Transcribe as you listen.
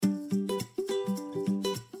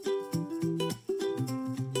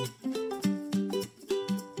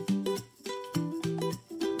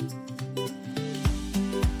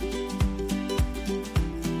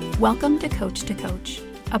Welcome to Coach,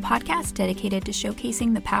 a podcast dedicated to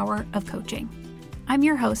showcasing the power of coaching. I'm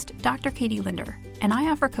your host, Dr. Katie Linder, and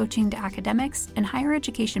I offer coaching to academics and higher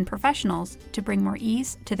education professionals to bring more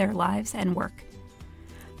ease to their lives and work.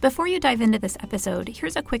 Before you dive into this episode,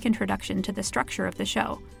 here's a quick introduction to the structure of the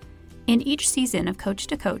show. In each season of Coach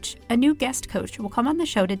to Coach, a new guest coach will come on the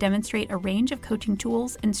show to demonstrate a range of coaching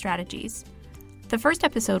tools and strategies. The first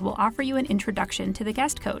episode will offer you an introduction to the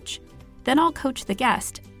guest coach. Then I'll coach the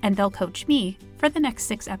guest, and they'll coach me for the next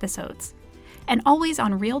 6 episodes. And always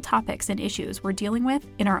on real topics and issues we're dealing with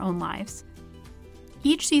in our own lives.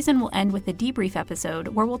 Each season will end with a debrief episode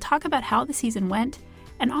where we'll talk about how the season went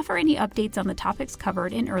and offer any updates on the topics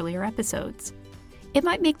covered in earlier episodes. It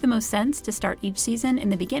might make the most sense to start each season in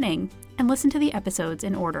the beginning and listen to the episodes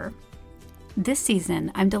in order. This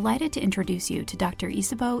season, I'm delighted to introduce you to Dr.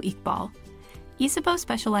 S2E4. S2E4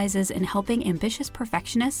 specializes in helping ambitious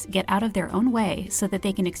perfectionists get out of their own way so that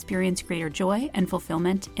they can experience greater joy and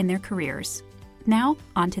fulfillment in their careers. Now,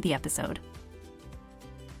 on to the episode.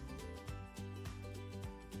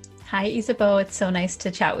 Hi, S2E4. It's so nice to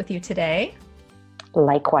chat with you today.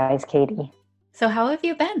 Likewise, Katie. So how have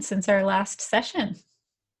you been since our last session?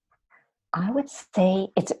 I would say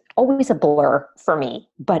it's always a blur for me,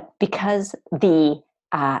 but because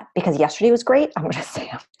yesterday was great, I'm going to say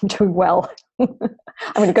I'm doing well. I'm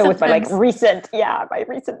going to go with my recent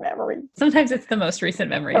memory. Sometimes it's the most recent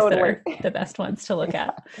memories that are the best ones to look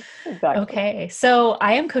at. Exactly. Okay. So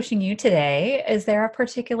I am coaching you today. Is there a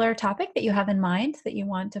particular topic that you have in mind that you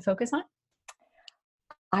want to focus on?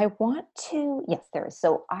 Yes, there is.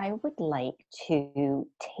 So I would like to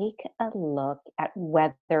take a look at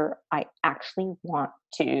whether I actually want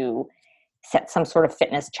to set some sort of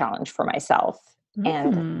fitness challenge for myself.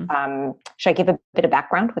 And should I give a bit of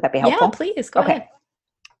background? Would that be helpful? Yeah, please go ahead.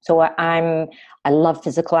 So I love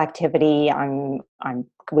physical activity. I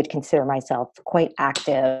would consider myself quite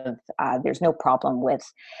active. There's no problem with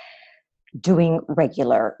doing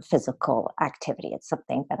regular physical activity. It's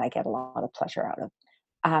something that I get a lot of pleasure out of.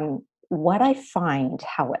 What I find,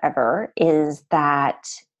 however, is that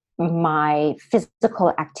my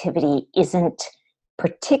physical activity isn't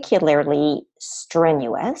particularly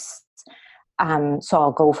strenuous. So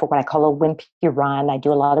I'll go for what I call a wimpy run. I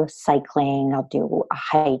do a lot of cycling. I'll do a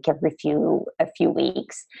hike every a few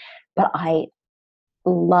weeks. But I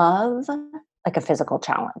love like a physical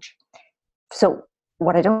challenge. So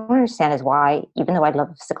what I don't understand is why, even though I love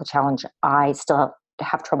a physical challenge, I still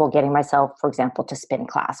have trouble getting myself, for example, to spin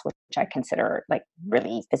class, which I consider like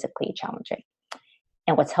really physically challenging.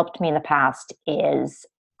 And what's helped me in the past is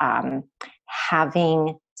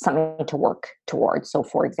having something to work towards. So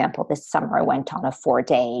for example, this summer I went on a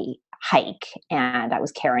 4-day hike and I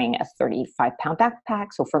was carrying a 35-pound backpack.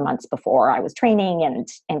 So for months before I was training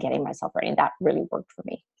and getting myself ready, and that really worked for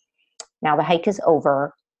me. Now the hike is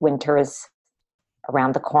over, winter is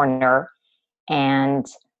around the corner, and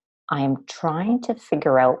I'm trying to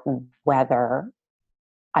figure out whether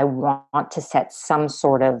I want to set some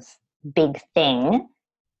sort of big thing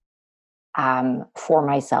for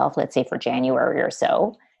myself, let's say for January or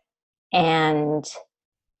so, and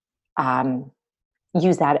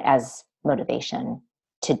use that as motivation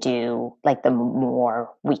to do like the more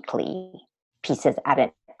weekly pieces at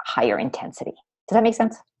a higher intensity. Does that make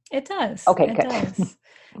sense? It does. Okay, it good. Does.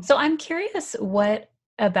 So I'm curious, what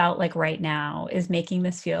about like right now is making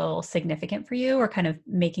this feel significant for you, or kind of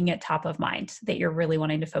making it top of mind that you're really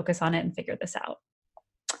wanting to focus on it and figure this out?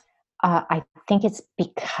 I think it's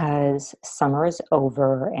because summer is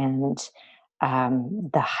over and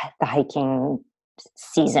the hiking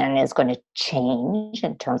season is going to change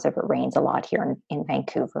in terms of it rains a lot here in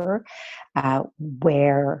Vancouver,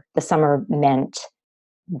 where the summer meant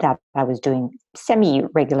that I was doing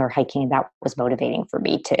semi-regular hiking. That was motivating for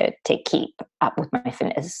me to keep up with my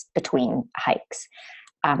fitness between hikes.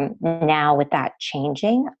 Now with that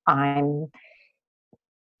changing, I'm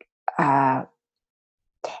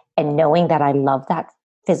and knowing that I love that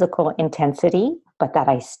physical intensity, but that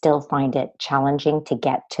I still find it challenging to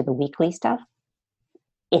get to the weekly stuff,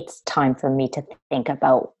 it's time for me to think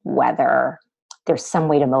about whether there's some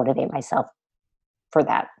way to motivate myself for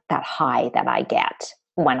that high that I get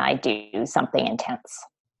when I do something intense.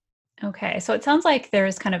 Okay. So it sounds like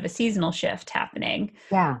there's kind of a seasonal shift happening.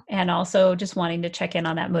 Yeah. And also just wanting to check in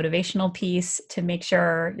on that motivational piece to make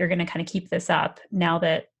sure you're going to kind of keep this up now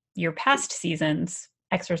that your past seasons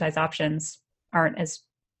exercise options aren't as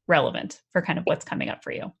relevant for kind of what's coming up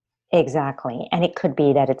for you. Exactly. And it could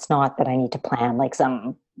be that it's not that I need to plan like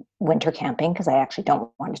some winter camping, because I actually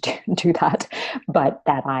don't want to do that, but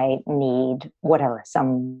that I need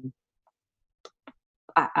some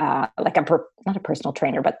like not a personal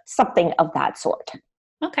trainer, but something of that sort.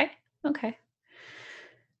 Okay. Okay.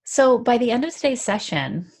 So by the end of today's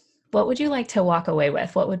session, what would you like to walk away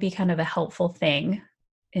with? What would be kind of a helpful thing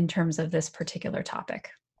in terms of this particular topic?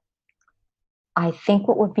 I think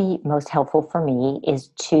what would be most helpful for me is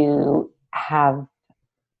to have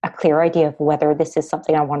a clear idea of whether this is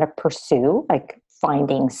something I want to pursue, like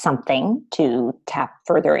finding something to tap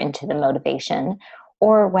further into the motivation,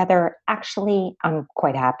 or whether actually I'm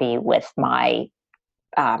quite happy with my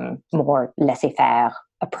more laissez-faire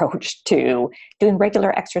approach to doing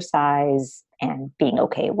regular exercise and being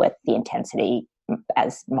okay with the intensity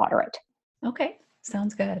as moderate. Okay.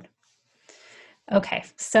 Sounds good. Okay.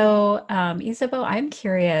 So, Isabeau, I'm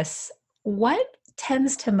curious, what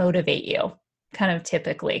tends to motivate you kind of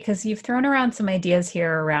typically? Because you've thrown around some ideas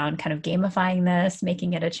here around kind of gamifying this,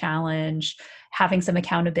 making it a challenge, having some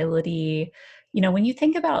accountability. When you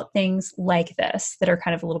think about things like this that are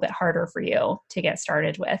kind of a little bit harder for you to get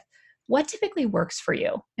started with, what typically works for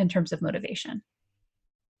you in terms of motivation?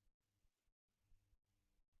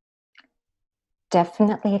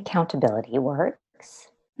 Definitely accountability works.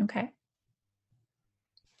 Okay.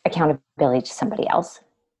 Accountability to somebody else,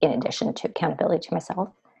 in addition to accountability to myself.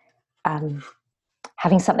 Um,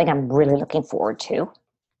 Having something I'm really looking forward to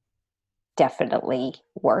definitely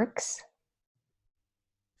works.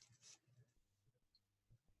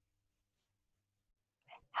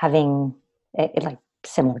 Having it like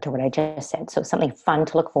similar to what I just said, so something fun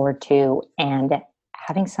to look forward to, and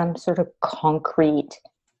having some sort of concrete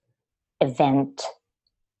event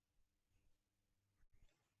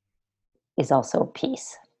is also a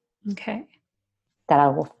piece Okay. that I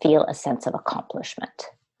will feel a sense of accomplishment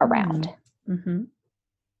around. Mm-hmm.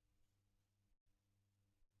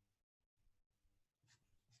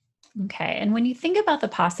 Okay. And when you think about the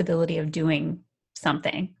possibility of doing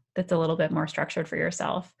something that's a little bit more structured for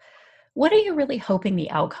yourself, what are you really hoping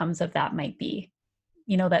the outcomes of that might be?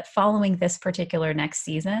 That following this particular next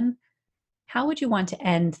season, how would you want to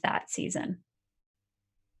end that season?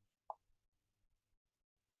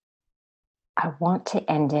 I want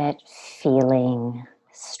to end it feeling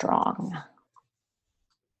strong,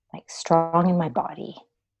 like strong in my body,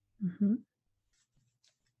 Mm-hmm.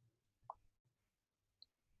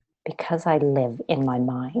 because I live in my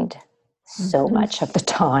mind so Mm-hmm. much of the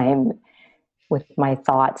time with my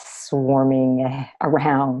thoughts swarming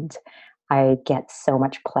around. I get so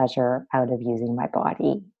much pleasure out of using my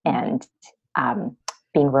body and um,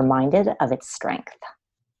 being reminded of its strength.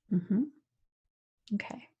 Mm-hmm.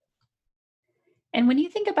 Okay. And when you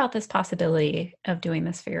think about this possibility of doing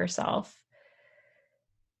this for yourself,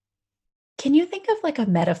 can you think of like a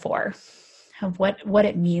metaphor of what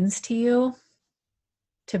it means to you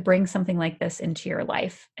to bring something like this into your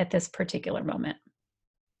life at this particular moment?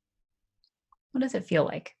 What does it feel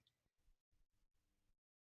like?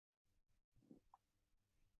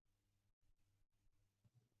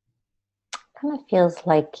 Kind of feels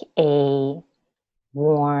like a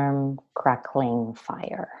warm, crackling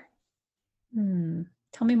fire.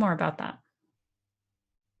 Tell me more about that.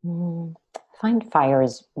 I find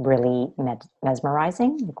fires really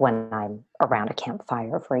mesmerizing, like when I'm around a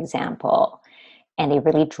campfire, for example, and they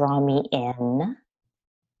really draw me in.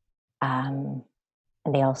 Um,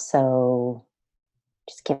 and they also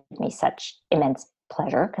just give me such immense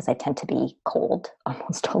pleasure because I tend to be cold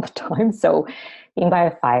almost all the time. So being by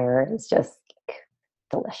a fire is just like,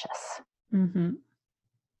 delicious. Mm-hmm.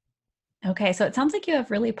 Okay, so it sounds like you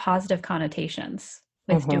have really positive connotations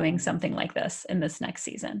with doing Mm-hmm. something like this in this next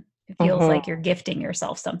season. It feels like Mm-hmm. you're gifting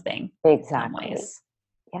yourself something in some Exactly. ways.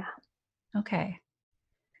 Yeah. Okay.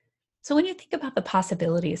 So when you think about the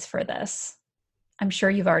possibilities for this, I'm sure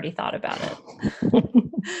you've already thought about it.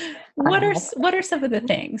 I What are have. what are some of the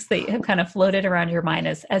things that have kind of floated around your mind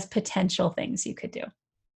as potential things you could do?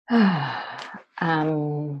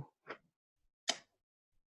 um,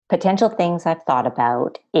 Potential things I've thought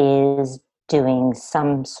about is doing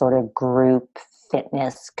some sort of group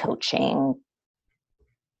fitness coaching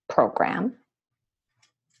program.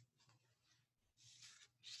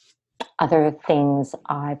 Other things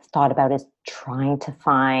I've thought about is trying to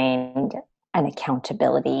find an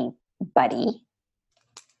accountability buddy.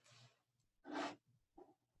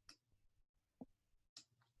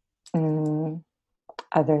 Mm,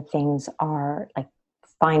 Other things are like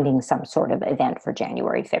finding some sort of event for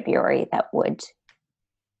January, February that would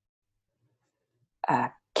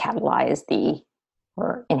catalyze the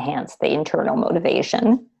or enhance the internal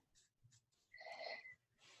motivation.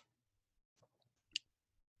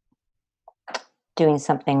 Doing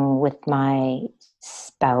something with my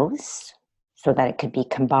spouse so that it could be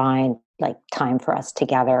combined, like time for us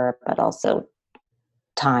together, but also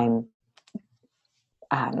time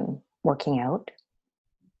working out.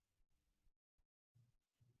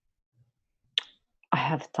 I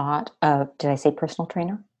have thought of, did I say personal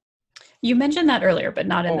trainer? You mentioned that earlier, but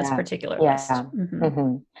not in this Yeah, particular list. yeah.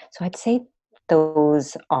 So I'd say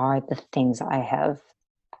those are the things I have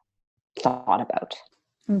thought about.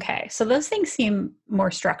 Okay. So those things seem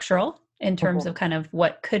more structural in terms of Mhm. kind of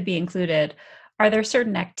what could be included. Are there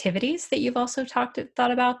certain activities that you've also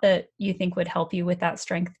thought about that you think would help you with that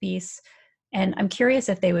strength piece? And I'm curious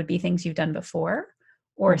if they would be things you've done before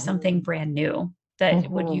or something Mhm. brand new that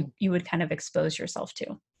Mhm. you would kind of expose yourself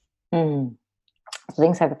to. Mm.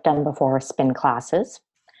 Things I've done before: spin classes,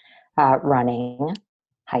 running,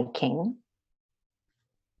 hiking.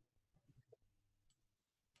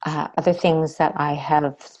 Other things that I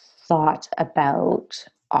have thought about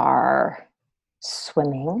are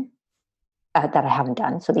swimming, that I haven't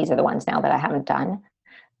done. So these are the ones now that I haven't done.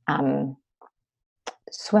 Um,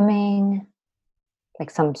 Swimming, like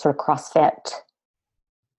some sort of CrossFit.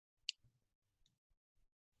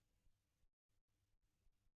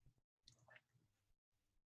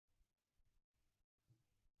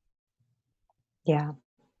 Yeah.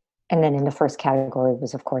 And then in the first category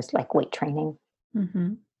was, of course, like weight training.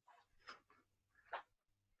 Hmm.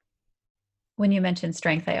 When you mentioned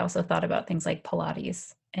strength, I also thought about things like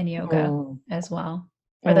Pilates and yoga Mm, as well.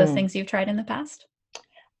 Are those mm. things you've tried in the past?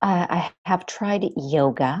 I have tried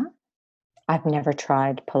yoga. I've never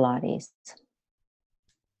tried Pilates.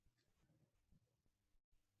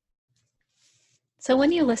 So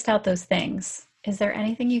when you list out those things, is there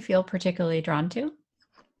anything you feel particularly drawn to?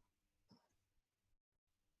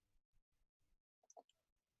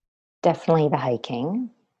 Definitely the hiking.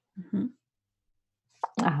 Hmm.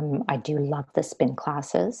 I do love the spin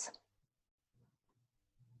classes.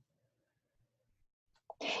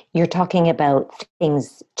 You're talking about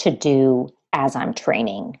things to do as I'm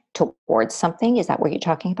training towards something. Is that what you're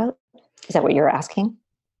talking about? Is that what you're asking?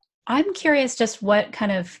 I'm curious just what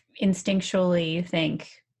kind of instinctually you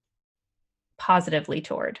think positively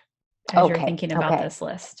toward as you're Okay. thinking about Okay. this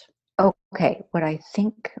list. Okay. What I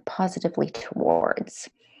think positively towards.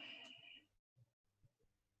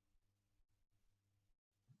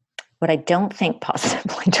 What I don't think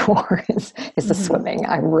positively towards is the Hmm. swimming.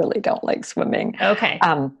 I really don't like swimming. Okay.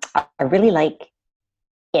 I really like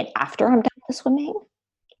it after I'm done with swimming.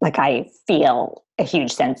 Like I feel a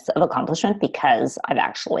huge sense of accomplishment because I've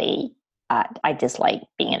actually, I dislike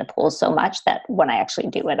being in a pool so much that when I actually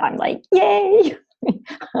do it, I'm like, yay,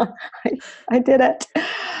 I did it.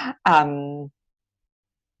 Um,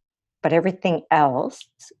 but everything else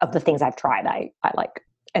of the things I've tried, I like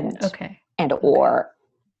and Okay. and Okay. or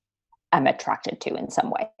I'm attracted to in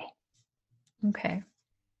some way. Okay.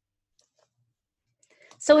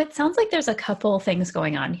 So it sounds like there's a couple things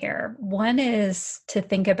going on here. One is to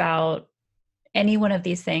think about any one of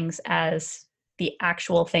these things as the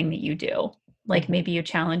actual thing that you do. Like Mhm. maybe you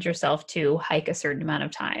challenge yourself to hike a certain amount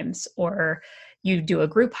of times, or you do a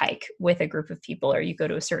group hike with a group of people, or you go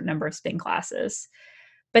to a certain number of spin classes.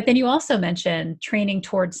 But then you also mentioned training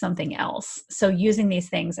towards something else. So using these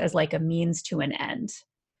things as like a means to an end.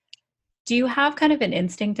 Do you have kind of an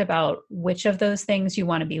instinct about which of those things you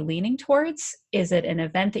want to be leaning towards? Is it an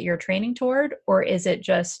event that you're training toward, or is it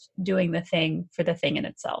just doing the thing for the thing in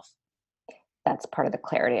itself? That's part of the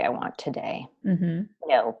clarity I want today. Mm-hmm.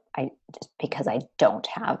 No, I just because I don't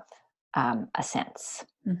have a sense.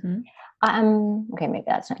 Mm-hmm. Okay, maybe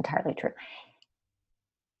that's not entirely true.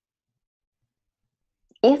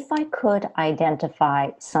 If I could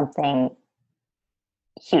identify something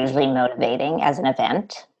hugely motivating as an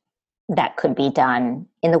event that could be done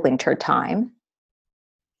in the winter time,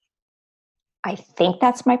 I think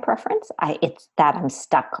that's my preference. It's that I'm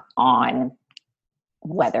stuck on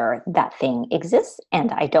whether that thing exists,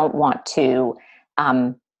 and I don't want to.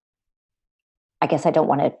 Um, I guess I don't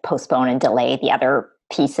want to postpone and delay the other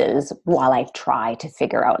pieces while I try to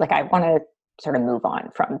figure out. Like I want to sort of move on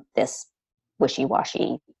from this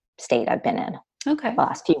wishy-washy state I've been in Okay. the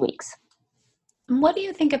last few weeks. What do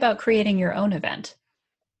you think about creating your own event?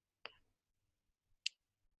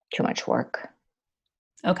 Too much work.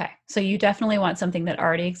 Okay. So you definitely want something that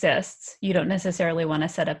already exists. You don't necessarily want to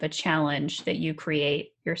set up a challenge that you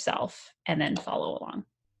create yourself and then follow along.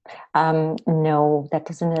 No, that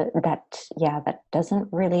doesn't. That doesn't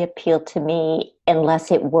really appeal to me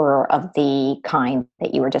unless it were of the kind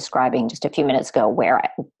that you were describing just a few minutes ago,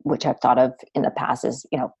 which I've thought of in the past is,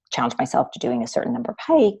 challenge myself to doing a certain number of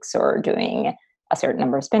hikes or doing a certain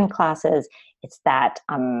number of spin classes. It's that,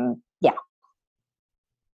 yeah.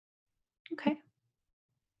 Okay.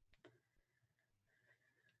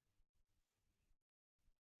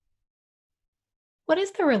 What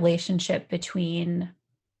is the relationship between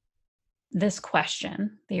this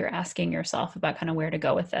question that you're asking yourself about kind of where to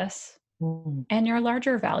go with this Mm. and your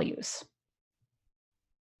larger values?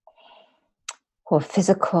 Well,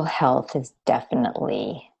 physical health is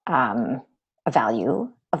definitely a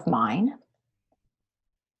value of mine.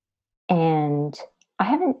 And I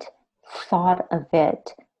haven't thought of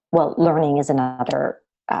it. Well, learning is another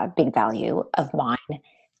big value of mine.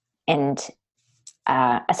 And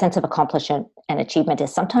a sense of accomplishment and achievement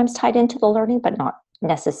is sometimes tied into the learning, but not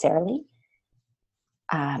necessarily.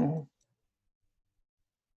 Um,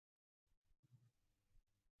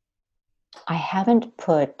 I haven't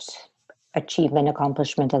put achievement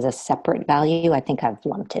accomplishment as a separate value. I think I've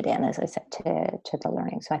lumped it in, as I said, to the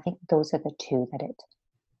learning. So I think those are the two that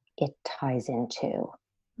it ties into.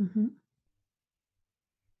 Mm-hmm.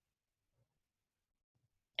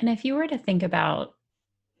 And if you were to think about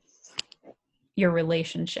your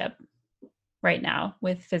relationship right now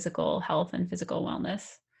with physical health and physical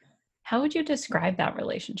wellness, how would you describe that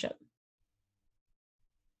relationship?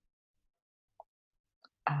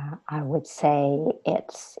 I would say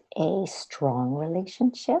it's a strong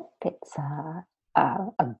relationship. It's a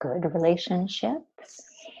good relationship.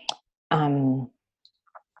 Um,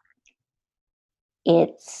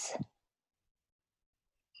 it's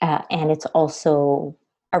and it's also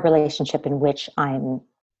a relationship in which I'm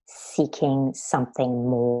seeking something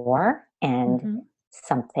more and Mm-hmm.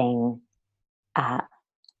 something. Uh,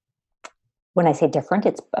 when I say different,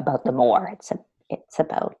 it's about the more. It's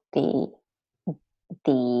about the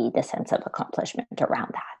sense of accomplishment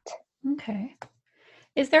around that. Okay.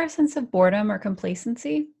 Is there a sense of boredom or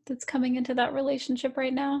complacency that's coming into that relationship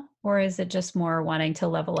right now? Or is it just more wanting to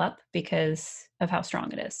level up because of how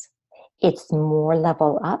strong it is? It's more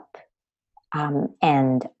level up.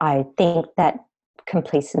 And I think that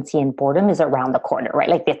complacency and boredom is around the corner, right?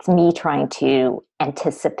 Like it's me trying to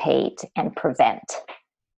anticipate and prevent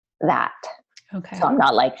that. Okay. So I'm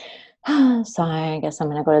not like, so I guess I'm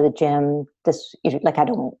going to go to the gym. Like I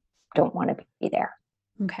don't want to be there.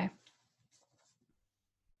 Okay.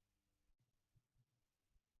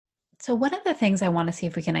 So one of the things I want to see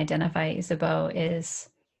if we can identify, Isabeau, is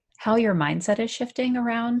how your mindset is shifting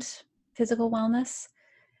around physical wellness.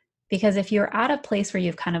 Because if you're at a place where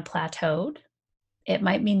you've kind of plateaued, it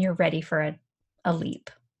might mean you're ready for a leap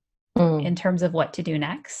Mm, in terms of what to do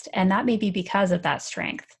next. And that may be because of that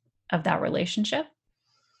strength of that relationship.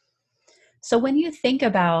 So when you think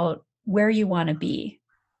about where you want to be,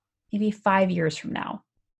 maybe 5 years from now,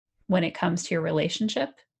 when it comes to your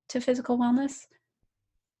relationship to physical wellness,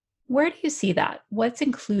 where do you see that? What's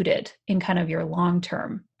included in kind of your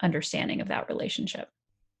long-term understanding of that relationship?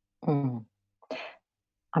 mm.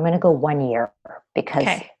 I'm going to go 1 year because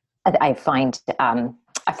Okay. I find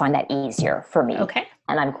that easier for me, Okay.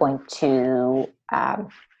 and I'm going to.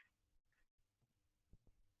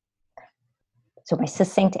 So my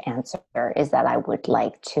succinct answer is that I would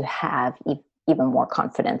like to have even more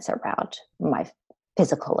confidence around my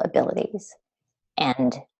physical abilities.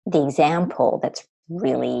 And the example that's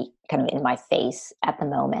really kind of in my face at the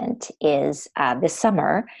moment is this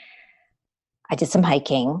summer, I did some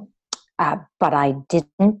hiking, but I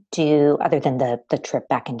didn't do, other than the trip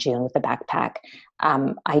back in June with the backpack,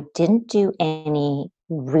 I didn't do any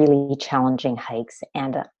really challenging hikes.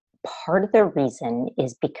 And part of the reason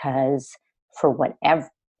is because for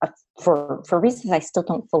whatever, for reasons I still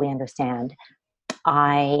don't fully understand,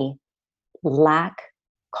 I lack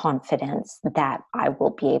confidence that I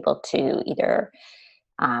will be able to either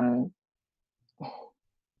um,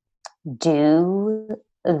 do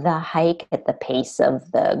the hike at the pace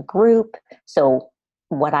of the group. So,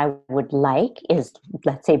 what I would like is,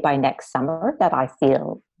 let's say by next summer, that I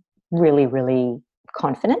feel really, really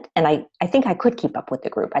confident. And I think I could keep up with the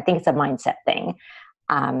group. I think it's a mindset thing.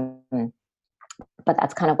 Um, but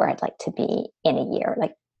that's kind of where I'd like to be in a year,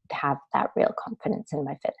 like have that real confidence in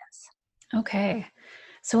my fitness. Okay.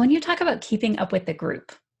 So when you talk about keeping up with the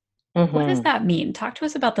group, what does Mm-hmm. that mean? Talk to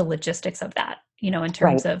us about the logistics of that, in Right.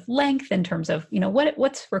 terms of length, in terms of,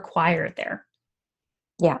 what's required there.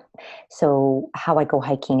 Yeah. So how I go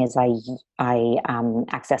hiking is I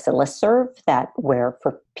access a listserv that where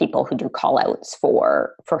for people who do call outs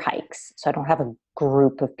for hikes. So I don't have a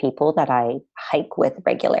group of people that I hike with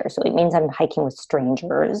regular. So it means I'm hiking with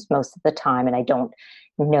strangers most of the time, and I don't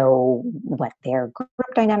know what their group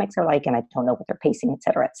dynamics are like, and I don't know what they're pacing, et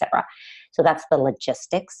cetera, et cetera. So that's the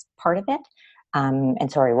logistics part of it.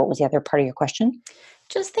 And sorry, what was the other part of your question?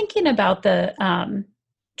 Just thinking about the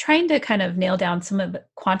trying to kind of nail down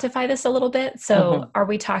quantify this a little bit. So are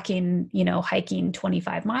we talking, hiking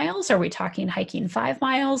 25 miles? Are we talking hiking 5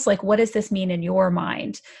 miles? Like, what does this mean in your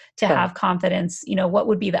mind to Sure. have confidence? What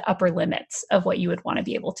would be the upper limits of what you would want to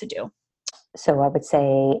be able to do? So I would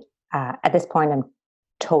say at this point, I'm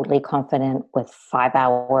totally confident with 5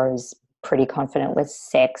 hours, pretty confident with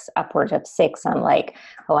 6, upwards of 6. I'm like,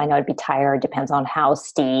 oh, I know I'd be tired. Depends on how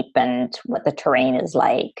steep and what the terrain is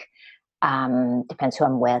like. Depends who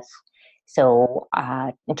I'm with. So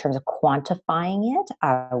in terms of quantifying it,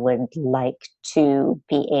 I would like to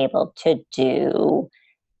be able to do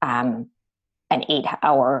an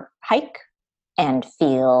 8-hour hike and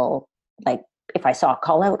feel like if I saw a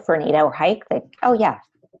call out for an 8-hour hike, like, oh yeah,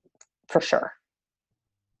 for sure.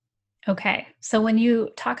 Okay. So when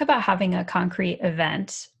you talk about having a concrete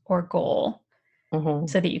event or goal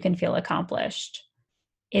so that you can feel accomplished,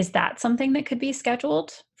 is that something that could be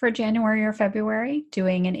scheduled for January or February,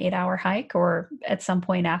 doing an 8-hour hike, or at some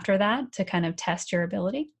point after that to kind of test your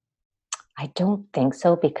ability? I don't think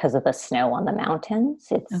so because of the snow on the mountains.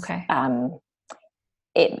 It's Okay.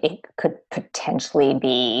 It could potentially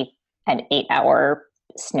be an 8-hour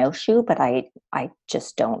snowshoe, but I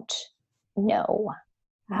just don't know.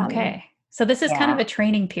 Okay. So this is kind Yeah. of a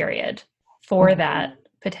training period for that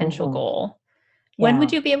potential goal. When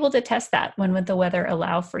would Yeah. you be able to test that? When would the weather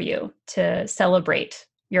allow for you to celebrate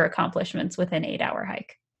your accomplishments with an 8-hour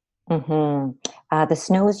hike? The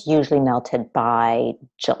snow is usually melted by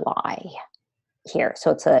July here,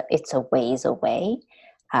 so it's a ways away.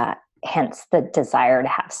 Hence the desire to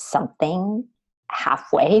have something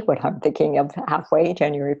halfway. What I'm thinking of halfway,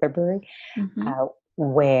 January, February,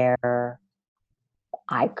 where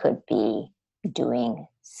I could be doing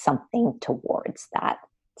something towards that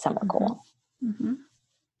summer goal.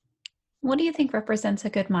 What do you think represents a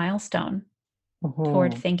good milestone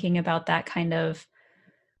toward thinking about that kind of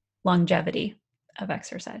longevity of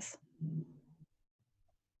exercise?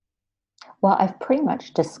 Well, I've pretty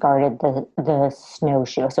much discarded the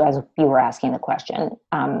snowshoe. So as you were asking the question,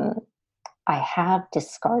 I have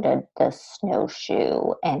discarded the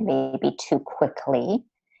snowshoe and maybe too quickly.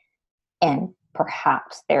 And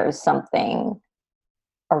perhaps there's something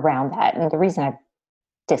around that. And the reason I've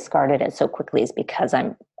discarded it so quickly is because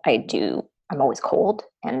I'm always cold.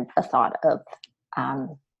 And the thought of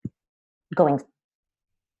going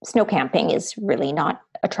snow camping is really not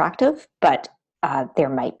attractive, but there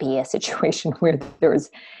might be a situation where there's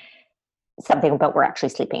something about we're actually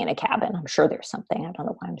sleeping in a cabin. I'm sure there's something. I don't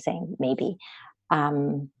know why I'm saying maybe.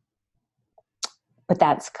 But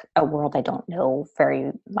that's a world I don't know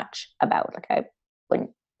very much about. Like I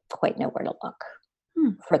wouldn't quite know where to look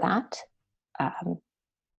for that.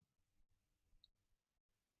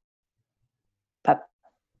 But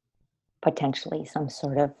potentially some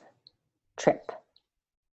sort of trip,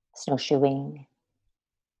 snowshoeing,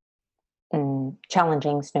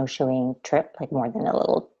 challenging snowshoeing trip, like more than a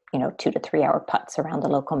little, 2 to 3 hour putts around the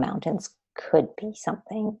local mountains could be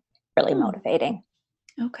something really motivating.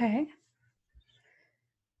 Okay.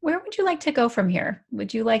 Where would you like to go from here?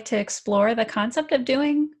 Would you like to explore the concept of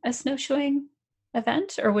doing a snowshoeing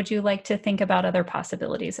event, or would you like to think about other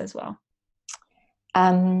possibilities as well?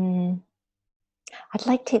 I'd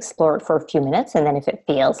like to explore it for a few minutes, and then if it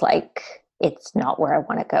feels like it's not where I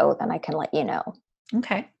want to go, then I can let you know.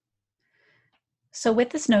 Okay. So with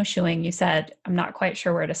the snowshoeing, you said, I'm not quite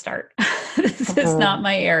sure where to start. This is not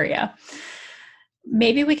my area.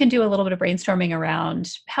 Maybe we can do a little bit of brainstorming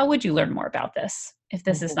around how would you learn more about this if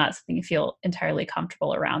this is not something you feel entirely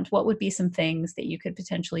comfortable around? What would be some things that you could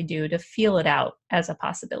potentially do to feel it out as a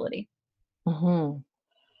possibility? Um,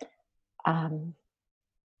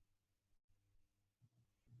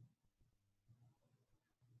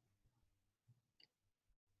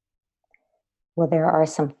 well, there are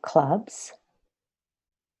some clubs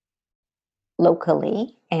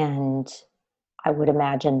locally, and I would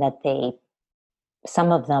imagine that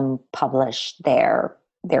some of them publish their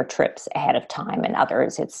trips ahead of time, and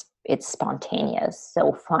others it's spontaneous.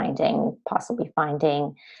 So possibly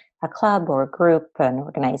finding a club or a group, an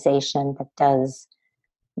organization that does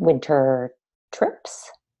winter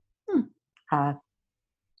trips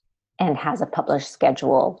and has a published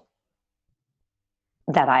schedule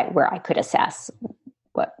where I could assess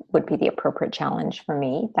what would be the appropriate challenge for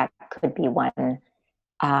me. That could be one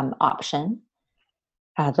option.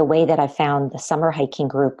 The way that I found the summer hiking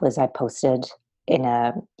group was I posted in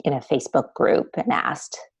a Facebook group and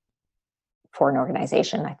asked for an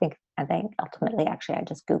organization. I think ultimately, actually, I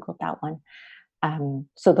just Googled that one.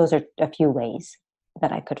 So those are a few ways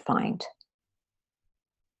that I could find.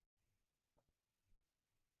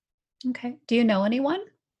 Okay. Do you know anyone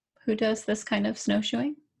who does this kind of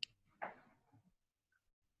snowshoeing?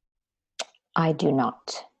 I do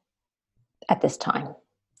not at this time.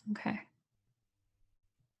 Okay.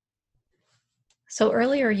 So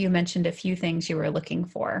earlier you mentioned a few things you were looking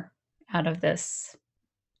for out of this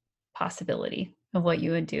possibility of what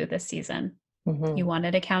you would do this season. Mm-hmm. You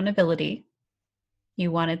wanted accountability.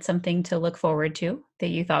 You wanted something to look forward to that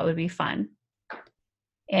you thought would be fun.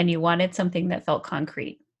 And you wanted something that felt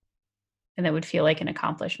concrete and that would feel like an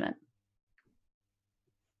accomplishment.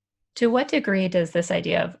 To what degree does this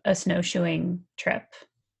idea of a snowshoeing trip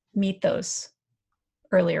meet those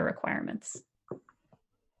earlier requirements?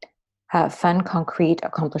 Fun, concrete,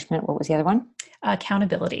 accomplishment. What was the other one?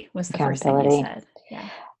 Accountability was the first thing you said. Yeah.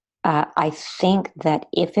 I think that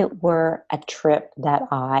if it were a trip that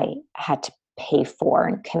I had to pay for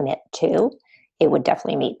and commit to, it would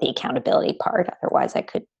definitely meet the accountability part. Otherwise, I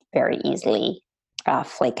could very easily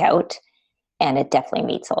flake out. And it definitely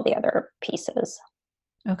meets all the other pieces.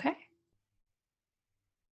 Okay.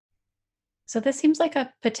 So this seems like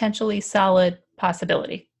a potentially solid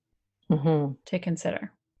possibility to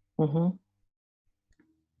consider. Mm-hmm.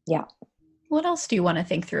 Yeah. What else do you want to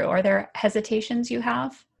think through? Are there hesitations you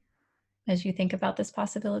have as you think about this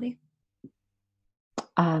possibility?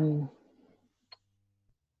 I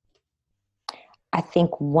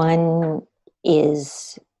think one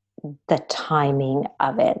is the timing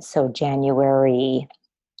of it. So January.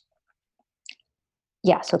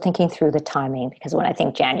 Yeah, so thinking through the timing, because when I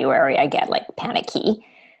think January, I get like panicky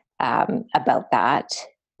about that.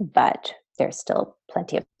 But there's still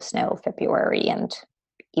plenty of snow February and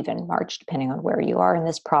even March, depending on where you are in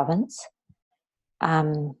this province.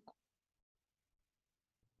 I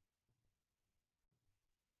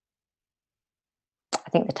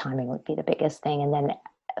think the timing would be the biggest thing, and then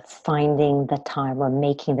finding the time or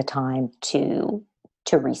making the time to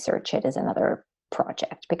research it is another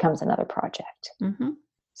project, becomes another project. Mm-hmm.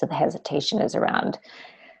 So the hesitation is around,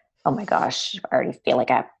 oh my gosh, I already feel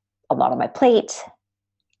like I have a lot on my plate.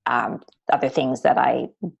 Other things that I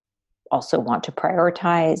also want to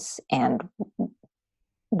prioritize, and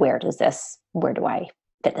where do I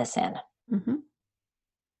fit this in? Mm-hmm.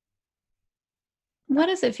 What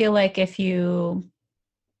does it feel like if you,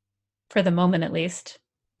 for the moment at least,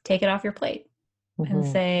 take it off your plate and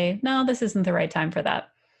say, no, this isn't the right time for that.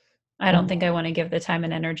 I don't think I want to give the time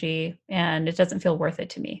and energy, and it doesn't feel worth it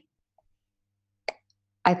to me.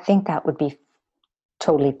 I think that would be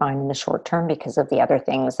totally fine in the short term because of the other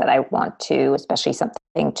things that I want to, especially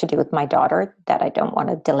something to do with my daughter that I don't want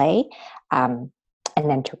to delay, and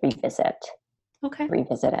then to revisit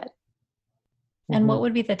it. And what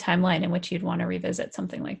would be the timeline in which you'd want to revisit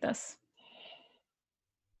something like this?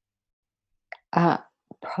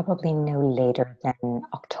 Probably no later than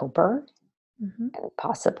October, and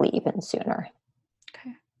possibly even sooner.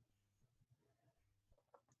 Okay.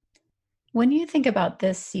 When you think about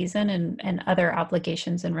this season and other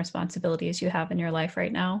obligations and responsibilities you have in your life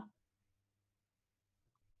right now,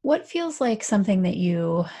 what feels like something that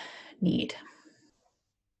you need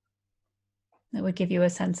that would give you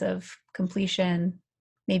a sense of completion,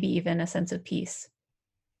 maybe even a sense of peace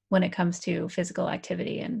when it comes to physical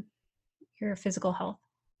activity and your physical health?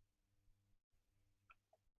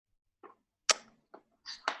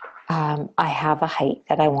 I have a hike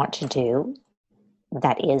that I want to do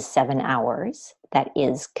that is 7 hours, that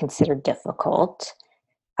is considered difficult,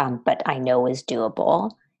 but I know is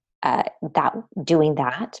doable. Doing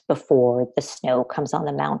that before the snow comes on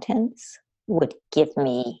the mountains would give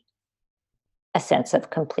me a sense of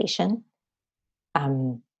completion,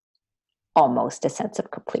 almost a sense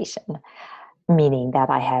of completion, meaning that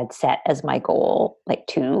I had set as my goal like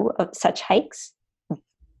 2 of such hikes.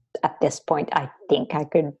 At this point, I think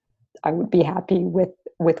I would be happy with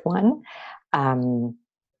 1,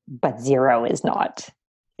 but 0 is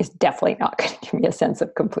definitely not going to give me a sense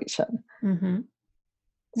of completion. Mm-hmm.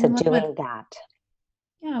 So doing that.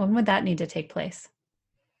 Yeah, when would that need to take place?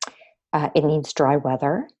 It needs dry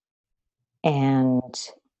weather and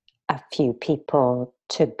a few people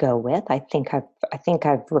to go with. I think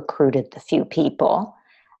I've recruited the few people,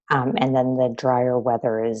 and then the drier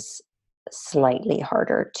weather is slightly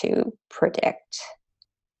harder to predict.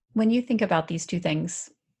 When you think about these two things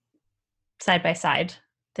side by side,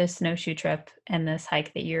 this snowshoe trip and this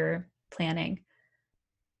hike that you're planning,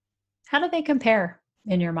 how do they compare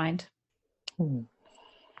in your mind?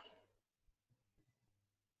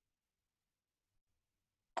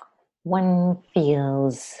 One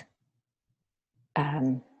feels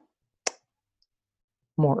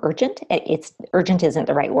more urgent. It's urgent isn't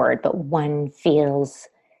the right word, but one feels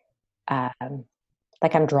like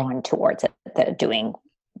I'm drawn towards it. Doing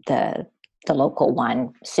the local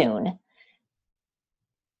one soon.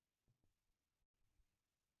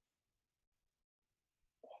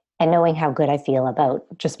 and knowing how good I feel about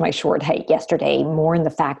just my short hike yesterday, more in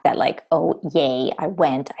the fact that like, oh, yay, I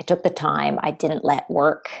went, I took the time, I didn't let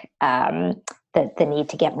work, the need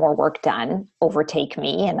to get more work done overtake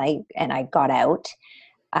me, and I got out.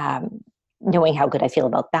 Knowing how good I feel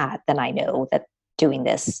about that, then I know that doing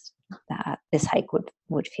this hike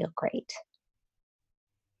would feel great,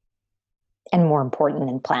 and more important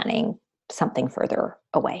than planning something further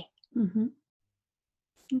away. Mm-hmm.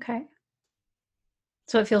 Okay.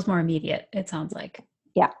 So it feels more immediate, it sounds like.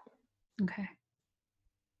 Yeah. Okay.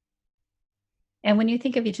 And when you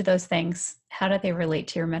think of each of those things, how do they relate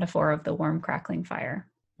to your metaphor of the warm, crackling fire?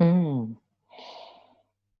 Mm.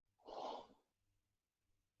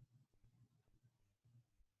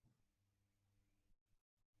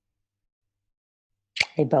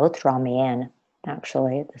 They both draw me in,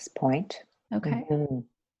 actually, at this point. Okay. Mm-hmm.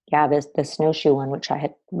 Yeah, the snowshoe one, which I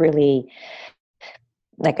had really,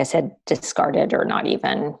 like I said, discarded or not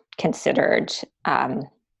even considered, yeah,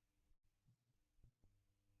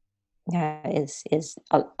 is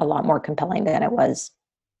a lot more compelling than it was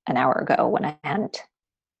an hour ago when I hadn't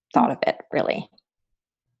thought of it really.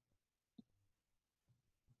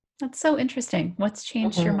 That's so interesting. What's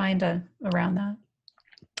changed your Mm-hmm. mind around that?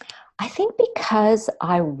 I think because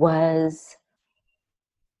I was,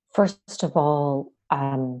 first of all,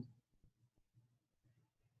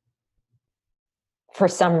 for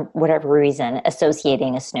some whatever reason,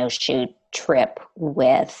 associating a snowshoe trip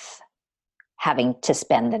with having to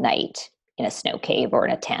spend the night in a snow cave or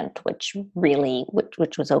in a tent, which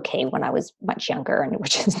was okay when I was much younger, and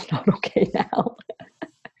which is not okay now.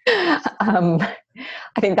 um,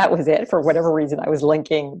 I think that was it. For whatever reason, I was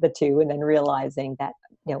linking the two, and then realizing that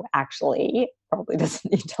actually probably doesn't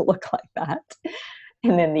need to look like that.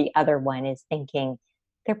 And then the other one is thinking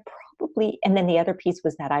they're probably, and then the other piece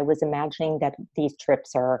was that I was imagining that these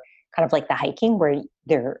trips are kind of like the hiking, where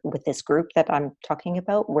they're with this group that I'm talking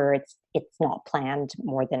about, where it's not planned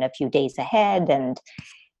more than a few days ahead, and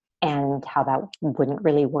how that wouldn't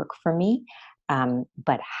really work for me.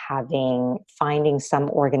 But finding some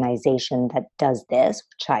organization that does this,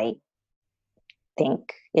 which I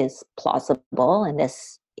think is plausible in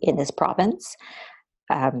this province,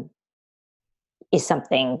 is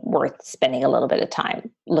something worth spending a little bit of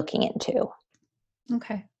time looking into.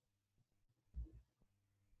 Okay.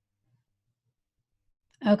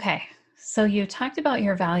 Okay. So you talked about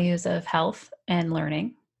your values of health and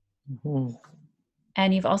learning. Mm-hmm.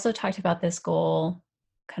 And you've also talked about this goal,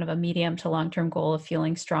 kind of a medium to long-term goal of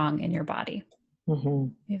feeling strong in your body. Mm-hmm.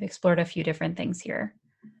 We've explored a few different things here.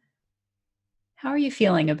 How are you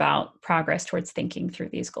feeling about progress towards thinking through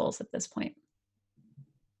these goals at this point?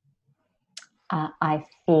 I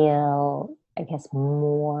feel, I guess,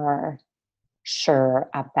 more sure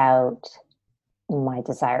about my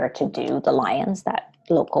desire to do the Lions, that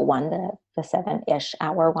local one, the 7-ish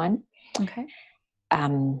hour one, Okay.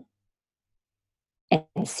 and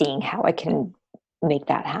seeing how I can make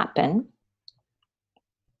that happen.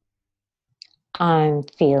 I'm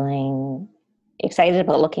feeling excited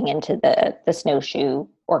about looking into the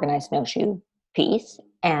organized snowshoe piece,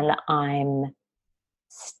 and I'm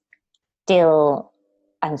still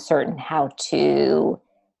uncertain how to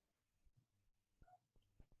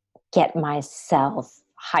get myself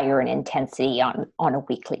higher in intensity on a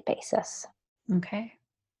weekly basis. Okay.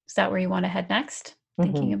 Is that where you want to head next?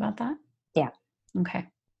 Thinking Mm-hmm. about that? Yeah. Okay.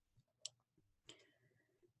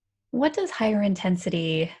 What does higher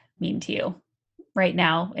intensity mean to you right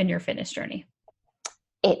now in your fitness journey?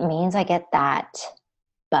 It means I get that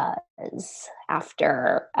buzz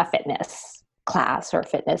after a fitness class or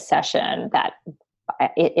fitness session that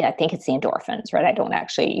I think it's the endorphins, right? I don't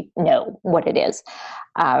actually know what it is.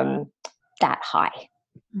 That high,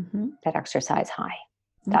 Mm-hmm. that exercise high.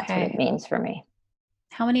 That's what it Okay. means for me.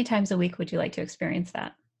 How many times a week would you like to experience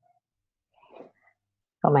that?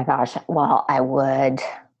 Oh my gosh. Well, I would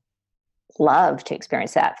love to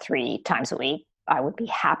experience that 3 times a week. I would be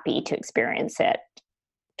happy to experience it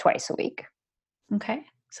twice a week. Okay.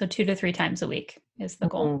 So 2 to 3 times a week is the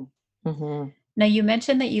goal. Mm-hmm. Mm-hmm. Now, you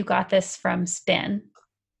mentioned that you got this from spin,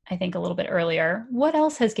 I think a little bit earlier. What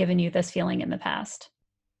else has given you this feeling in the past?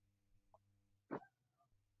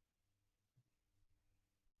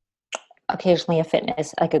 Occasionally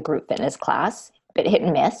like a group fitness class, but hit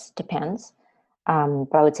and miss, depends.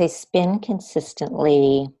 But I would say spin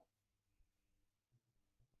consistently.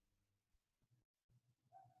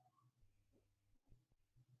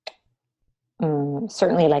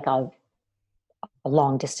 Certainly like a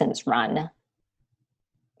long distance run.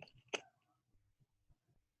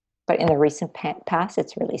 But in the recent past,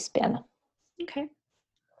 it's really spin. Okay.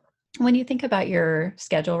 When you think about your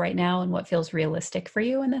schedule right now and what feels realistic for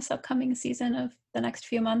you in this upcoming season of the next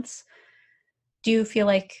few months, do you feel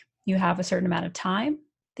like you have a certain amount of time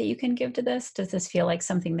that you can give to this? Does this feel like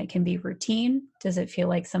something that can be routine? Does it feel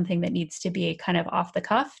like something that needs to be kind of off the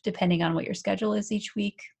cuff, depending on what your schedule is each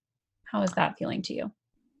week? How is that feeling to you?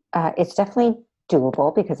 It's definitely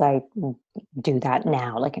doable because I do that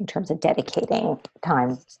now, like in terms of dedicating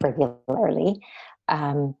time regularly.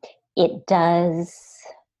 Um, it does,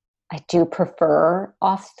 I do prefer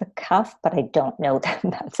off the cuff, but I don't know that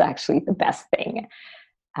that's actually the best thing.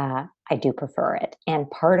 I do prefer it. And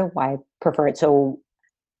part of why I prefer it, so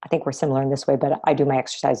I think we're similar in this way, but I do my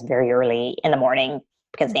exercise very early in the morning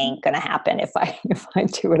because it Mhm. ain't going to happen if I if I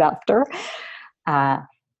do it after. Uh,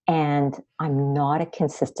 and I'm not a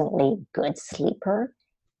consistently good sleeper.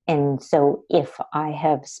 And so if I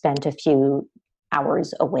have spent a few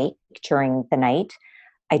hours awake during the night,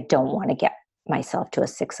 I don't want to get myself to a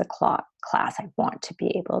 6 o'clock class. I want to be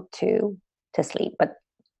able to sleep. But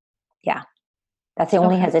yeah, that's the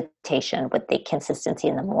only Okay. hesitation with the consistency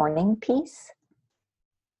in the morning piece.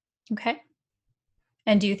 Okay.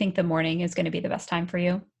 And do you think the morning is going to be the best time for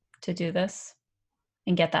you to do this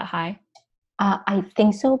and get that high? I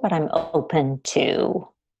think so, but I'm open to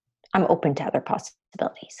other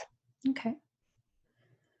possibilities. Okay.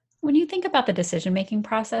 When you think about the decision making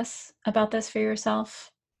process about this for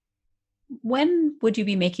yourself, when would you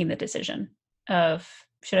be making the decision of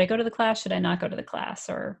should I go to the class? Should I not go to the class?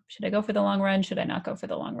 Or should I go for the long run? Should I not go for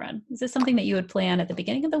the long run? Is this something that you would plan at the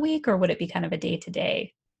beginning of the week, or would it be kind of a day to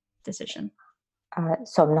day decision?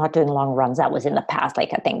 So I'm not doing long runs. That was in the past,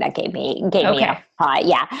 like a thing that gave me a Okay. high.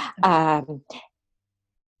 Yeah, Okay.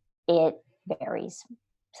 it varies.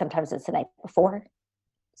 Sometimes it's the night before.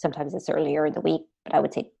 Sometimes it's earlier in the week. But I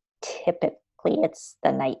would say typically it's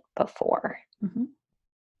the night before. Hmm.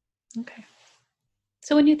 Okay.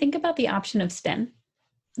 So when you think about the option of spin,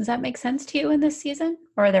 does that make sense to you in this season?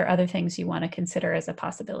 Or are there other things you want to consider as a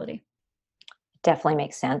possibility? Definitely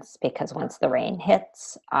makes sense because once the rain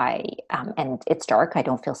hits, and it's dark, I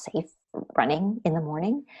don't feel safe running in the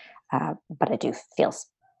morning, but I do feel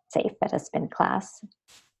safe at a spin class.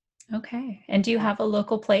 Okay. And do you Yeah, have a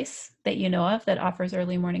local place that you know of that offers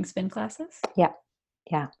early morning spin classes? yeah,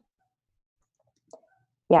 yeah,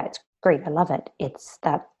 yeah. It's great. I love it. It's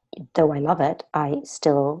that though I love it, I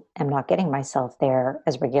still am not getting myself there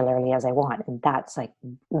as regularly as I want, and that's like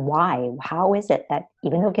why? How is it that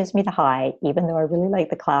even though it gives me the high, even though I really like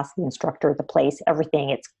the class, the instructor, the place, everything,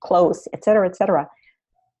 it's close, et cetera,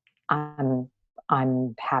 I'm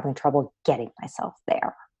I'm having trouble getting myself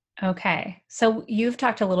there. Okay. So you've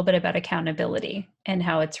talked a little bit about accountability and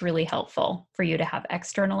how it's really helpful for you to have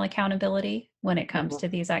external accountability when it comes Mhm. to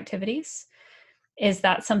these activities. Is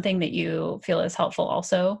that something that you feel is helpful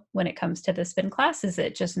also when it comes to the spin class? Is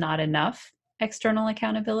it just not enough external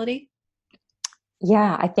accountability?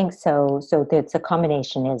 Yeah, I think so. So it's a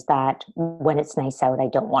combination is that when it's nice out, I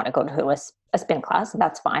don't want to go to a spin class.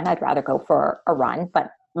 That's fine. I'd rather go for a run,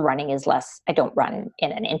 but running is less, I don't run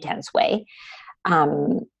in an intense way.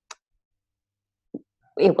 Um,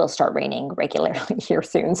 it will start raining regularly here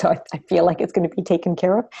soon. So I feel like it's going to be taken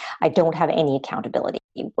care of. I don't have any accountability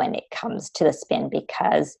when it comes to the spin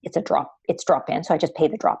because it's drop in. So I just pay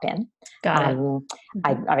the drop in. Got it. Um,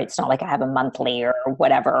 Mhm. it's not like I have a monthly or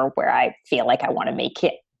whatever where I feel like I want to make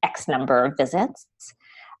it X number of visits.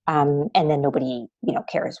 And then nobody,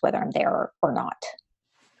 cares whether I'm there or not.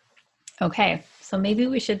 Okay. So maybe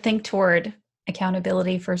we should think toward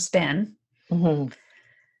accountability for spin. Mm-hmm.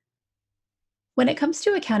 When it comes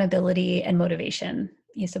to accountability and motivation,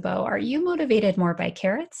 Isabeau, are you motivated more by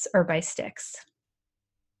carrots or by sticks?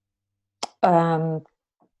 Um,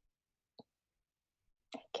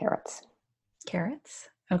 Carrots. Carrots.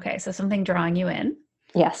 Okay. So something drawing you in.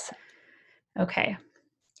 Yes. Okay.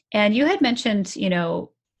 And you had mentioned,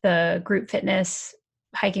 the group fitness,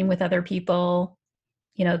 hiking with other people,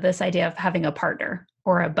 this idea of having a partner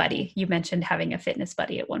or a buddy. You mentioned having a fitness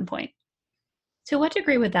buddy at one point. To what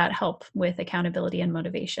degree would that help with accountability and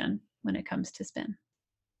motivation when it comes to spin?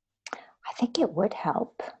 I think it would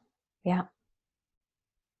help. Yeah.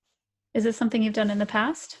 Is this something you've done in the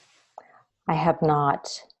past? I have not.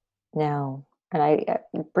 No. And I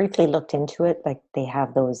briefly looked into it. Like they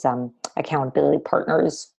have those accountability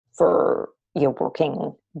partners for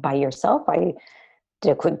working by yourself. I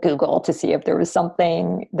did a quick Google to see if there was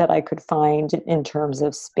something that I could find in terms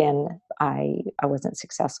of spin. I wasn't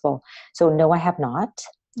successful. So no, I have not.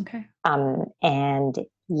 Okay. And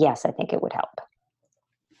yes, I think it would help.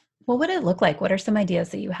 What would it look like? What are some ideas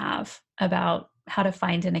that you have about how to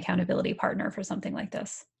find an accountability partner for something like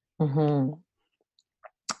this? Hmm.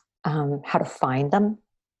 How to find them?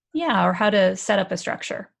 Yeah, or how to set up a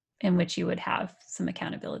structure in which you would have some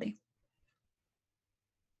accountability.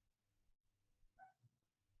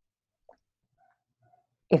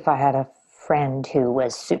 If I had a friend who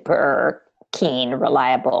was super keen,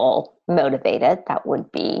 reliable, motivated, that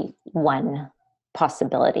would be one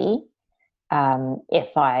possibility.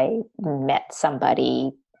 If I met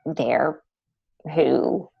somebody there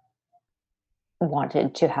who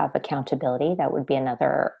wanted to have accountability, that would be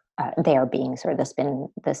another. There being sort of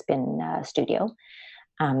the spin studio,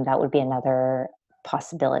 that would be another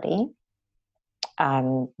possibility.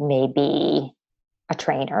 Maybe a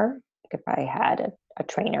trainer. If I had a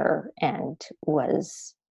trainer and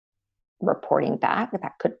was reporting back,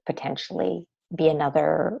 that could potentially be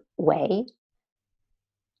another way.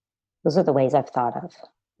 Those are the ways I've thought of.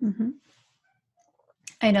 Mm-hmm.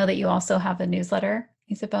 I know that you also have a newsletter,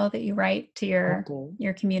 Isabel, that you write to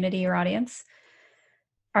your community, your audience.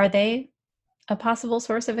 Are they a possible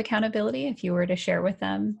source of accountability if you were to share with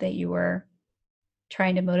them that you were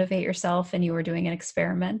trying to motivate yourself and you were doing an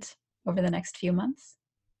experiment over the next few months?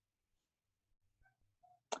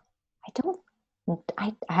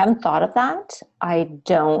 I haven't thought of that. I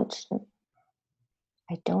don't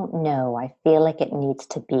know. I feel like it needs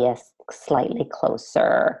to be a slightly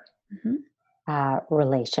closer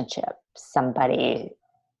relationship, somebody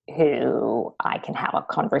who I can have a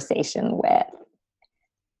conversation with.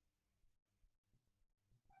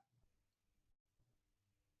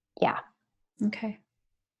 Yeah. Okay.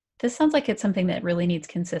 This sounds like it's something that really needs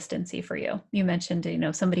consistency for you. You mentioned,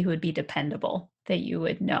 somebody who would be dependable, that you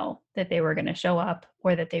would know that they were going to show up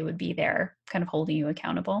or that they would be there kind of holding you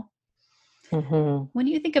accountable. Mm-hmm. When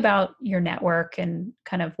you think about your network and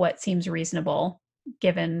kind of what seems reasonable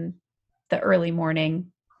given the early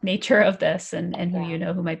morning nature of this and who you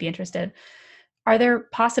know who might be interested, are there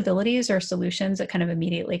possibilities or solutions that kind of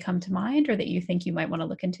immediately come to mind or that you think you might want to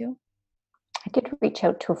look into? I did reach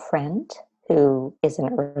out to a friend who is an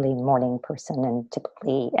early morning person and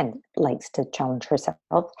typically and likes to challenge herself.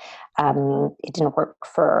 It didn't work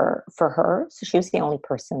for her, so she was the only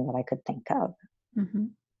person that I could think of. Mm-hmm.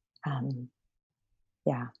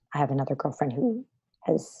 Yeah, I have another girlfriend who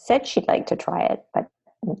has said she'd like to try it, but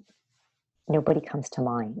nobody comes to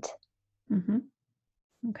mind. Mm-hmm.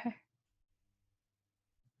 Okay.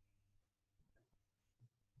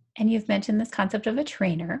 And you've mentioned this concept of a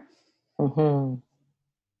trainer. Mm-hmm.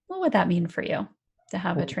 What would that mean for you to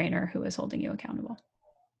have a trainer who is holding you accountable?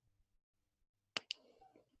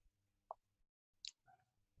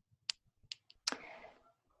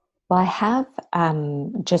 Well, I have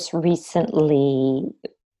just recently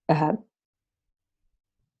uh,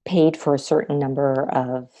 paid for a certain number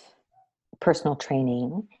of personal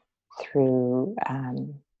training through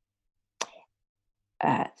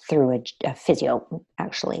a physio,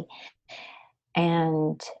 actually.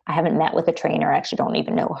 And I haven't met with a trainer. I actually don't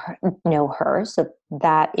even know her. So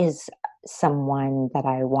that is someone that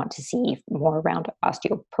I want to see more around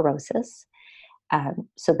osteoporosis.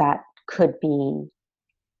 So that could be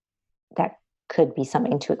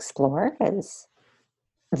something to explore as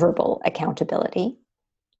verbal accountability.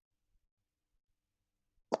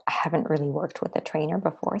 I haven't really worked with a trainer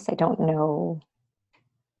before, so I don't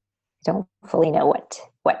fully know what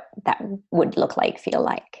that would look like, feel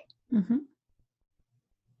like. Mm-hmm.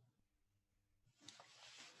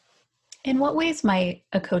 In what ways might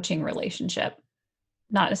a coaching relationship,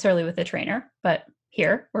 not necessarily with a trainer, but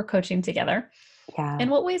here we're coaching together, Yeah.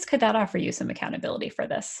 in what ways could that offer you some accountability for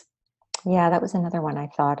this? Yeah, that was another one I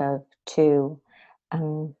thought of too.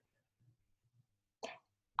 Um,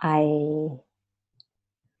 I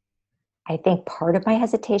I think part of my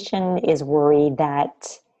hesitation is worried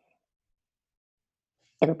that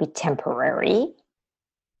it'll be temporary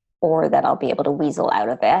or that I'll be able to weasel out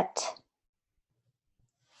of it.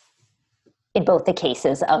 In both the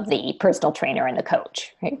cases of the personal trainer and the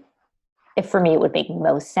coach, right? If for me, it would make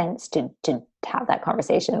most sense to have that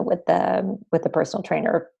conversation with the personal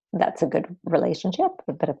trainer. That's a good relationship,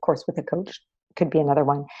 but of course, with the coach, could be another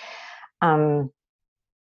one. I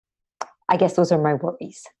guess those are my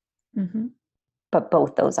worries. Mm-hmm. But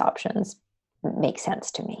both those options make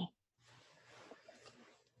sense to me.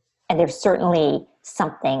 And there's certainly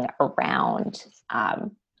something around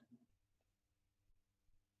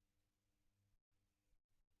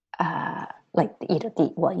like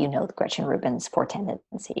the Gretchen Rubin's four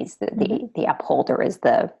tendencies. The upholder is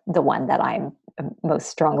the one that I'm most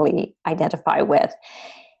strongly identify with.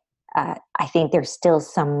 I think there's still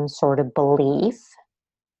some sort of belief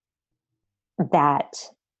that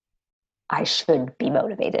I should be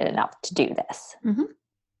motivated enough to do this. Mm-hmm.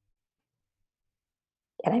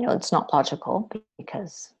 And I know it's not logical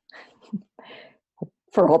because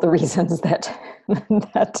for all the reasons that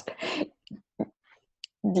that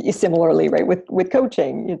similarly, right, with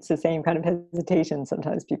coaching, it's the same kind of hesitation.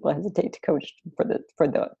 Sometimes people hesitate to coach for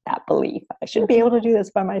that belief. I should be able to do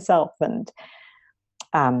this by myself. And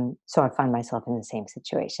so I find myself in the same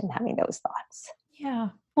situation, having those thoughts. Yeah.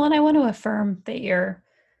 Well, and I want to affirm that you're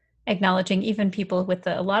acknowledging even people with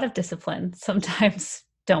a lot of discipline sometimes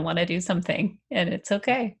don't want to do something, and it's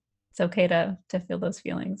okay. It's okay to feel those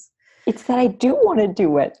feelings. It's that I do want to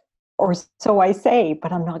do it, or so I say,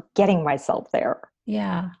 but I'm not getting myself there.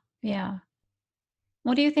 Yeah. Yeah.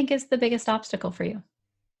 What do you think is the biggest obstacle for you?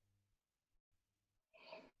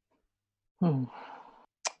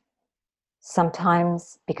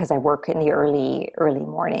 Sometimes, because I work in the early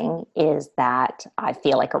morning, is that I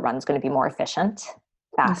feel like a run's going to be more efficient,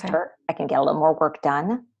 faster. Okay. I can get a little more work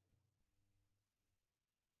done.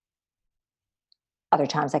 Other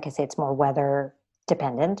times, like I say, it's more weather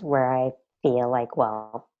dependent, where I feel like,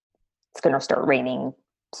 well, it's going to start raining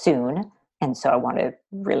soon, and so I want to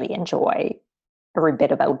really enjoy every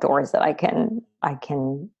bit of outdoors that I can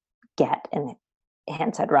get, and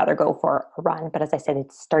hence I'd rather go for a run. But as I said,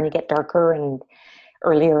 it's starting to get darker and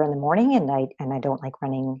earlier in the morning, and I don't like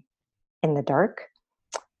running in the dark.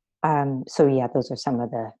 So yeah, those are some of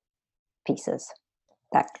the pieces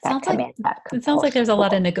that come in. It sounds like there's a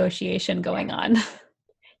lot of negotiation going on.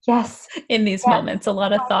 Yes. In these moments, a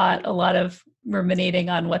lot of thought, a lot of ruminating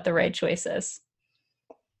on what the right choice is.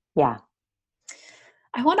 Yeah.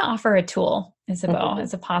 I want to offer a tool, Isabel,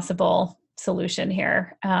 as a possible solution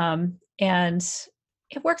here. And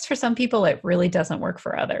it works for some people. It really doesn't work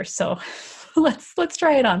for others. So let's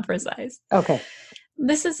try it on for size. Okay.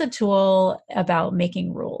 This is a tool about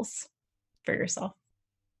making rules for yourself.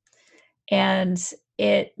 And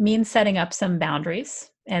it means setting up some boundaries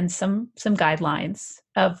and some guidelines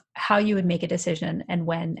of how you would make a decision and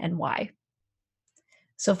when and why.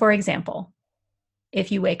 So for example,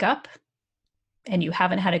 if you wake up and you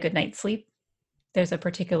haven't had a good night's sleep, there's a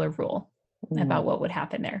particular rule about what would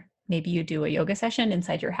happen there. Maybe you do a yoga session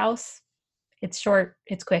inside your house. It's short,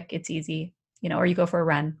 it's quick, it's easy, or you go for a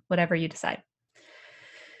run, whatever you decide.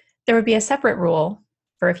 There would be a separate rule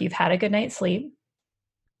for if you've had a good night's sleep,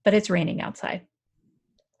 but it's raining outside,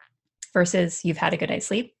 versus you've had a good night's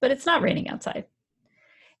sleep, but it's not raining outside.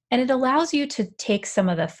 And it allows you to take some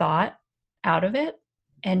of the thought out of it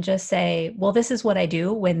and just say, well, this is what I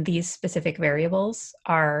do when these specific variables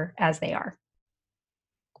are as they are.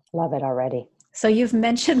 Love it already. So you've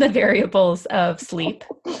mentioned the variables of sleep,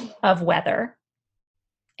 of weather,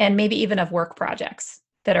 and maybe even of work projects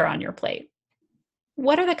that are on your plate.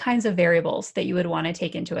 What are the kinds of variables that you would want to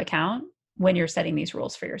take into account when you're setting these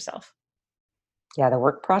rules for yourself? Yeah, the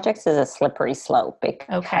work projects is a slippery slope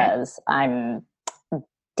because I'm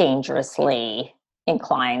dangerously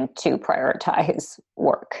inclined to prioritize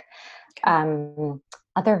work.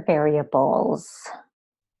 Other variables,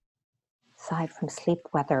 aside from sleep,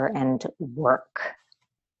 weather, and work,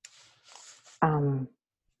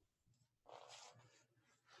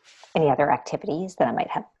 any other activities that I might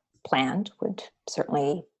have planned would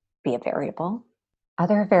certainly be a variable.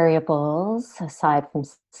 Other variables, aside from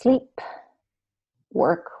sleep,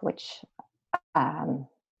 work, which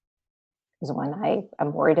is one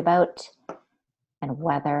I'm worried about, and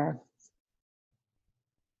weather,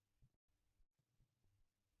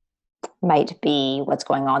 might be what's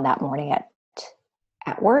going on that morning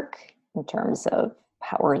at work in terms of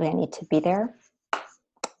how early I need to be there.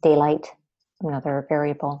 Daylight, another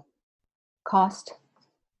variable. Cost.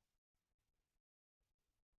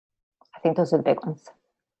 I think those are the big ones.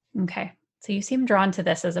 Okay. So you seem drawn to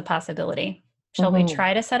this as a possibility. Shall we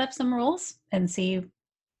try to set up some rules and see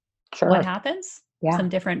what happens? Yeah. Some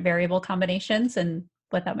different variable combinations and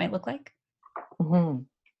what that might look like?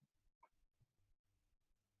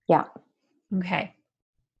 Yeah. Okay.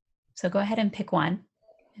 So go ahead and pick one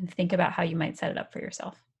and think about how you might set it up for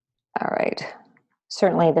yourself. All right.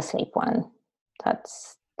 Certainly the sleep one. That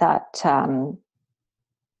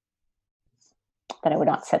I would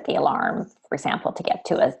not set the alarm, for example, to get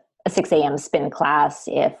to a 6 a.m. spin class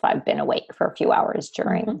if I've been awake for a few hours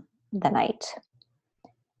during the night.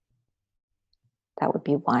 That would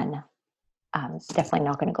be one. Definitely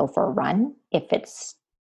not going to go for a run if it's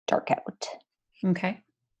dark out. Okay.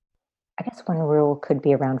 I guess one rule could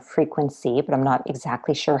be around frequency, but I'm not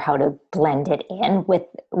exactly sure how to blend it in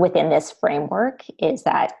within this framework, is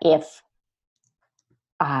that if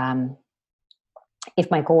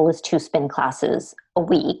my goal is 2 spin classes a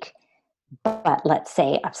week, but let's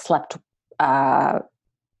say I've slept,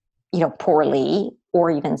 poorly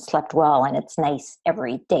or even slept well, and it's nice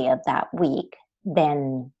every day of that week,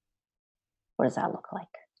 then what does that look like?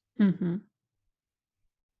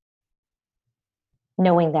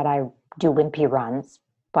 knowing that I do wimpy runs,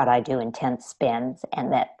 but I do intense spins,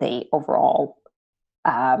 and that the overall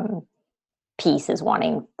piece is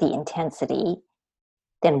wanting the intensity,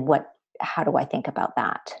 then how do I think about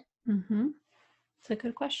that? Mm-hmm. It's a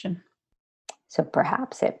good question. So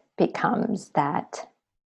perhaps it becomes that,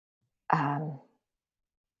 well,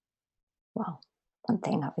 one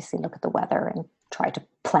thing, obviously look at the weather and try to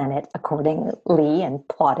plan it accordingly and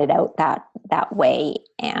plot it out that way,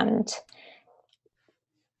 and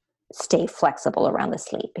stay flexible around the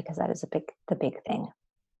sleep, because that is the big thing.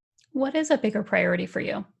 What is a bigger priority for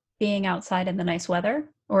you? Being outside in the nice weather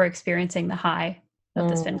or experiencing the high of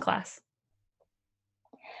the spin class?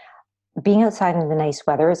 Being outside in the nice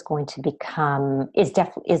weather is going to is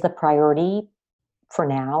the priority for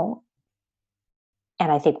now, and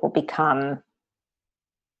I think will become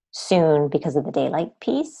soon, because of the daylight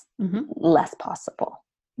piece, less possible.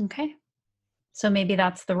 Okay. So maybe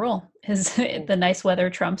that's the rule, is the nice weather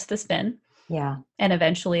trumps the spin. Yeah. And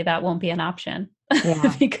eventually that won't be an option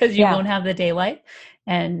Yeah. because you won't have the daylight.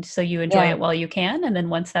 And so you enjoy it while you can. And then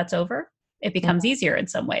once that's over, it becomes easier in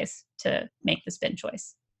some ways to make the spin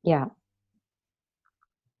choice. Yeah.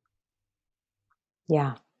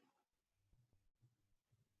 Yeah.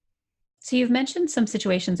 So you've mentioned some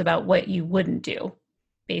situations about what you wouldn't do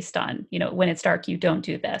based on, when it's dark, you don't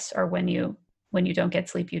do this, or when you don't get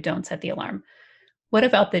sleep, you don't set the alarm. What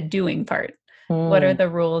about the doing part? What are the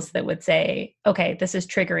rules that would say, okay, this is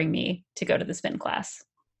triggering me to go to the spin class?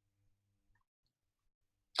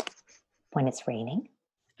 When it's raining.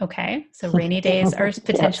 Okay. So rainy days are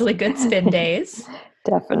potentially good spin days.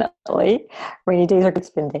 Definitely. Rainy days are good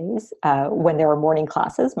spin days. When there are morning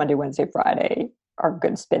classes, Monday, Wednesday, Friday are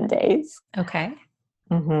good spin days. Okay.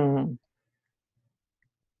 Mm-hmm.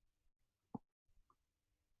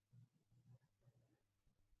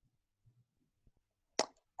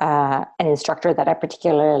 An instructor that I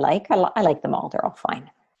particularly like, I like them all. They're all fine.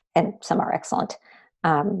 And some are excellent.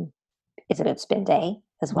 It's a good spin day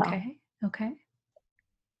as well. Okay. Okay.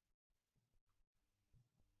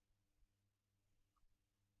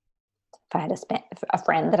 If I had a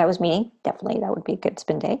friend that I was meeting, definitely that would be a good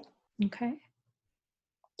spin day. Okay.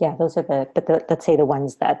 Yeah, those are let's say the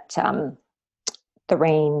ones that the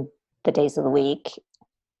rain, the days of the week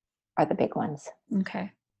are the big ones.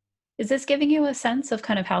 Okay. Is this giving you a sense of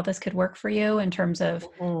kind of how this could work for you in terms of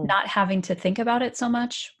not having to think about it so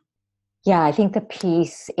much? Yeah, I think the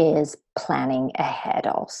piece is planning ahead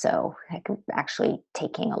also, like actually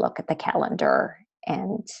taking a look at the calendar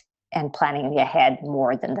and planning ahead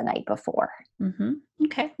more than the night before. Mm-hmm.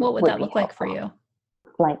 Okay. What would that look like for you?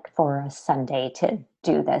 Like for a Sunday to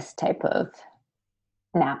do this type of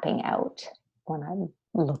mapping out when I'm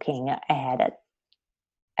looking ahead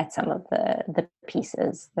at some of the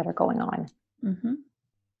pieces that are going on. Mm-hmm.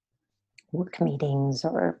 Work meetings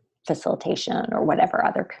or facilitation or whatever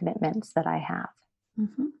other commitments that I have.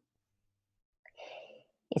 Mm-hmm.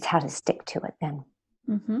 It's how to stick to it then,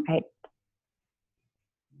 right?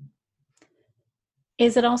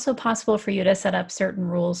 Is it also possible for you to set up certain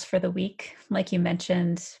rules for the week? Like you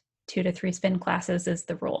mentioned, 2 to 3 spin classes is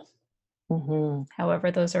the rule. However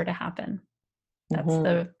those are to happen.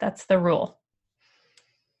 That's the rule.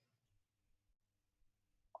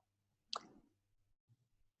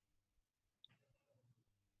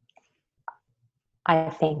 I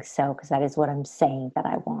think so, because that is what I'm saying that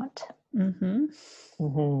I want.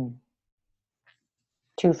 Mm-hmm.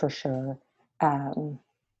 2 for sure.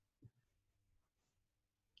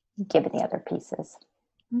 Given the other pieces.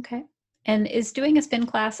 Okay. And is doing a spin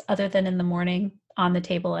class other than in the morning on the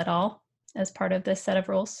table at all as part of this set of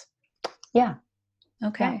rules? Yeah.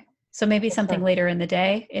 Okay. Yeah. So maybe something later in the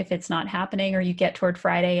day, if it's not happening or you get toward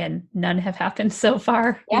Friday and none have happened so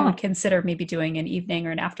far, you would consider maybe doing an evening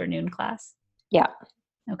or an afternoon class. Yeah.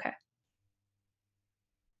 Okay.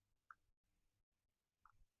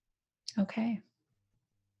 Okay.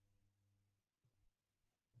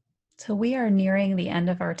 So we are nearing the end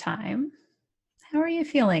of our time. How are you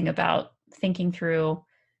feeling about thinking through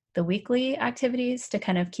the weekly activities to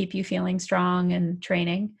kind of keep you feeling strong and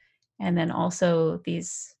training, and then also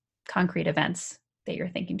these concrete events that you're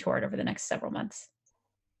thinking toward over the next several months?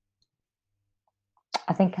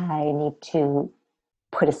 I think I need to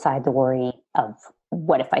put aside the worry of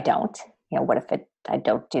what if I don't? What if I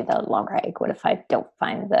don't do the longer hike? What if I don't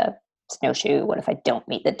find the snowshoe? What if I don't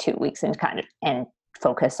meet the 2 weeks, and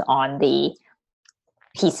focus on the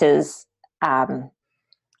pieces on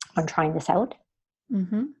trying this out,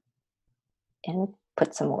 and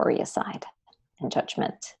put some worry aside and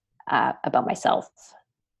judgment about myself.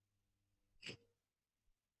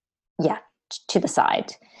 Yeah, to the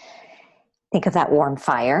side. Think of that warm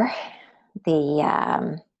fire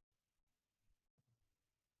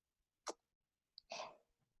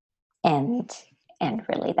And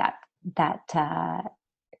really that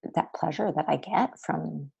pleasure that I get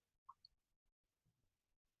from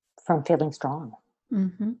feeling strong.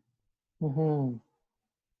 Mm-hmm. Mm-hmm.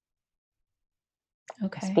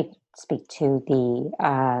 Okay. Speak to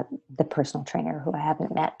the personal trainer who I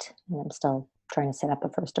haven't met, and I'm still trying to set up a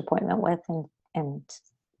first appointment with, and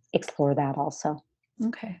explore that also.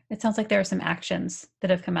 Okay. It sounds like there are some actions that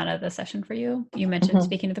have come out of the session for you. You mentioned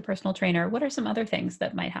speaking to the personal trainer. What are some other things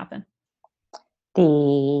that might happen?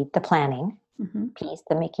 The planning Mm-hmm. piece,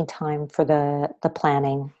 the making time for the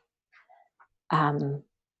planning, and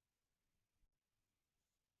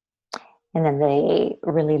then they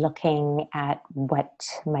really looking at what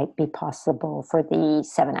might be possible for the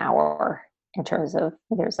 7 hour, in terms of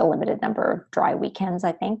there's a limited number of dry weekends,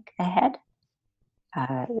 I think, ahead.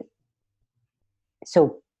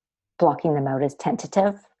 So blocking them out as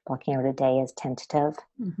tentative, blocking out a day as tentative,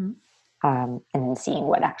 Mm-hmm. and then seeing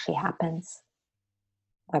what actually happens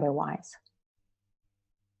otherwise.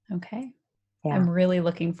 Okay. Yeah. I'm really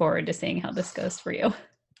looking forward to seeing how this goes for you.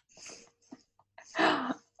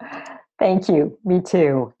 Thank you. Me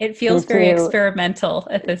too. It feels very experimental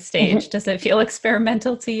at this stage. Does it feel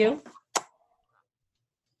experimental to you?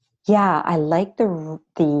 Yeah, I like the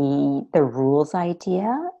rules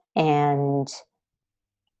idea, and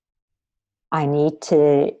I need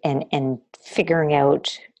to and figuring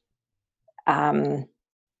out how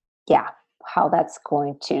that's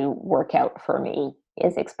going to work out for me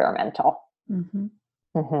is experimental. Mm-hmm.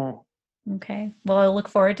 Mm-hmm. Okay. Well, I look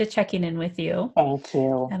forward to checking in with you. Thank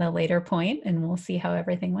you. At a later point, and we'll see how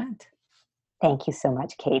everything went. Thank you so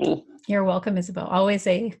much, Katie. You're welcome, Isabel. Always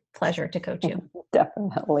a pleasure to coach you.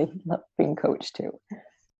 Definitely love being coached too.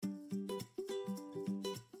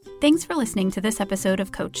 Thanks for listening to this episode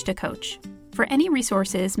of Coach to Coach. For any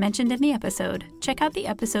resources mentioned in the episode, check out the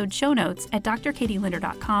episode show notes at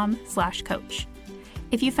drkatielinder.com/coach.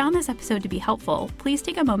 If you found this episode to be helpful, please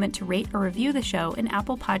take a moment to rate or review the show in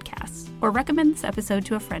Apple Podcasts, or recommend this episode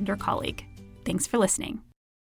to a friend or colleague. Thanks for listening.